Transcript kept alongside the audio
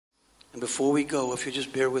And before we go, if you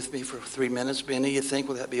just bear with me for 3 minutes, Benny, you think,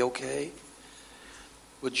 will that be okay?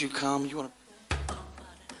 Would you come? You want to?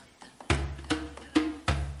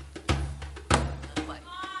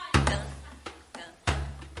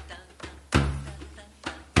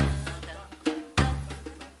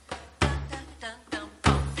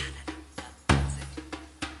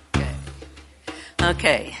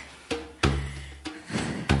 Okay.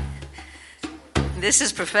 This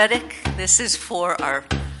is prophetic. This is for our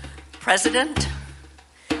president.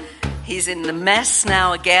 He's in the mess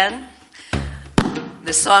now again.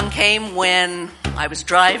 The song came when I was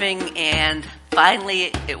driving, and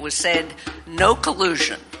finally it was said, no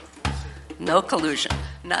collusion. No collusion.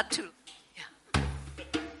 Not too...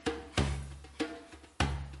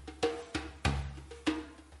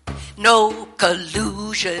 No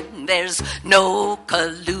collusion, there's no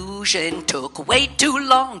collusion. Took way too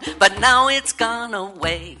long, but now it's gone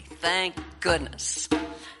away. Thank goodness.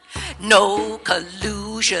 No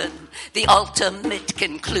collusion, the ultimate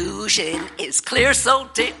conclusion is clear so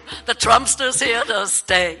deep, the Trumpster's here to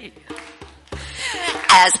stay.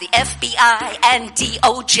 As the FBI and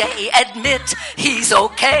DOJ admit he's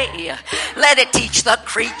okay, let it teach the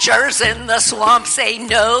creatures in the swamp say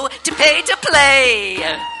no to pay to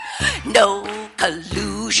play. No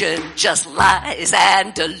collusion, just lies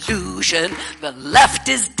and delusion. The left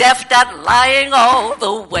is deft at lying all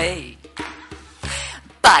the way.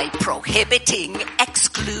 By prohibiting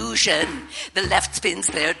exclusion, the left spins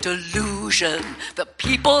their delusion. The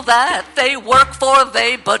people that they work for,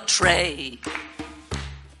 they betray.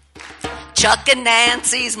 Chuck and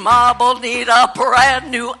Nancy's mob will need a brand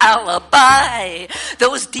new alibi.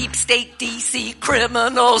 Those deep state DC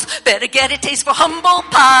criminals better get a taste for humble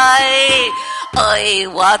pie. Oy,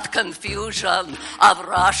 what confusion of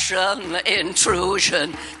Russian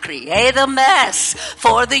intrusion. Create a mess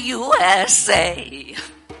for the USA.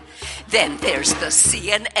 Then there's the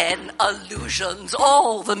CNN allusions,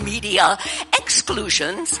 all the media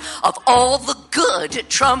exclusions of all the good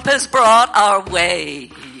Trump has brought our way.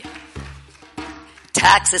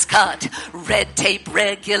 Taxes cut, red tape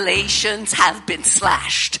regulations have been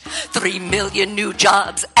slashed. 3 million new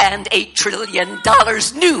jobs and $8 trillion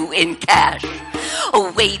new in cash.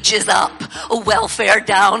 Wages up, welfare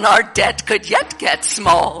down, our debt could yet get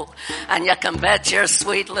small. And you can bet your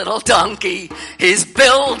sweet little donkey he's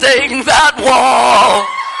building that wall.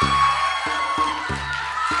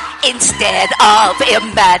 Instead of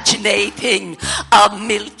imaginating a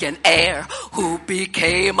millionaire who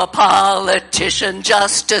became a politician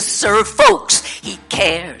just to serve folks he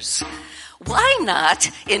cares, why not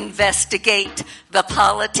investigate the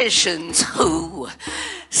politicians who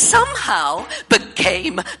somehow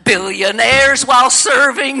became billionaires while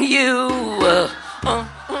serving you?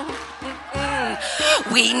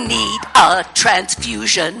 We need a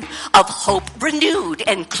transfusion of hope, renewed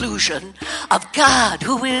inclusion of God,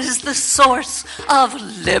 who is the source of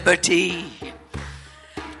liberty.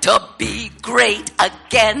 To be great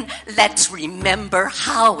again, let's remember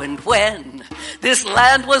how and when this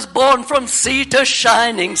land was born from sea to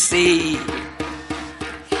shining sea.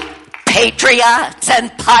 Patriots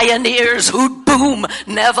and pioneers who'd boom,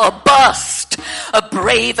 never bust.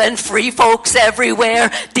 Brave and free folks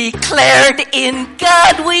everywhere declared, in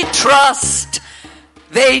God we trust.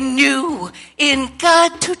 They knew in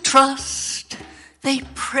God to trust. They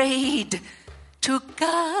prayed to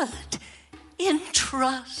God in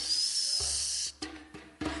trust.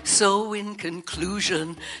 So in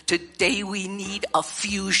conclusion, today we need a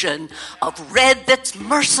fusion of red that's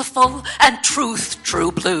merciful and truth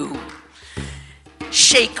true blue.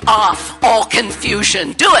 Shake off all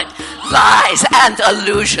confusion. Do it. Lies and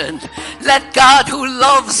illusion. Let God who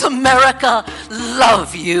loves America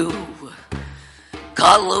love you.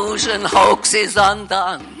 Collusion hoax is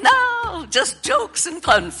undone. No, just jokes and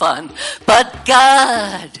fun. But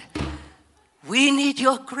God, we need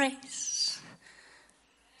your grace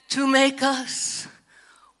to make us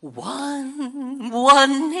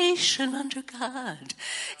one nation under God,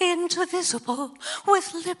 indivisible,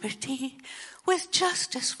 with liberty, with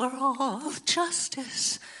justice for all,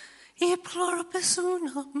 justice, e pluribus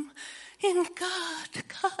unum. In God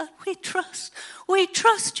we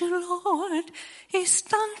trust you, Lord.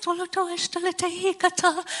 Istantolato estelete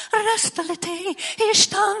hikata, restelete,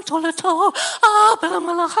 istantolato,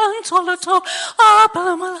 abalamalahantolato,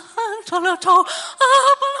 abalamalahantolato,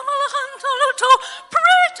 abalamalahantolato.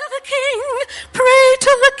 Pray to the King, pray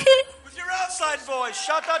to the King. With your outside voice,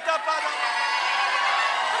 shut up.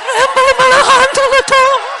 Abalamalahantolato.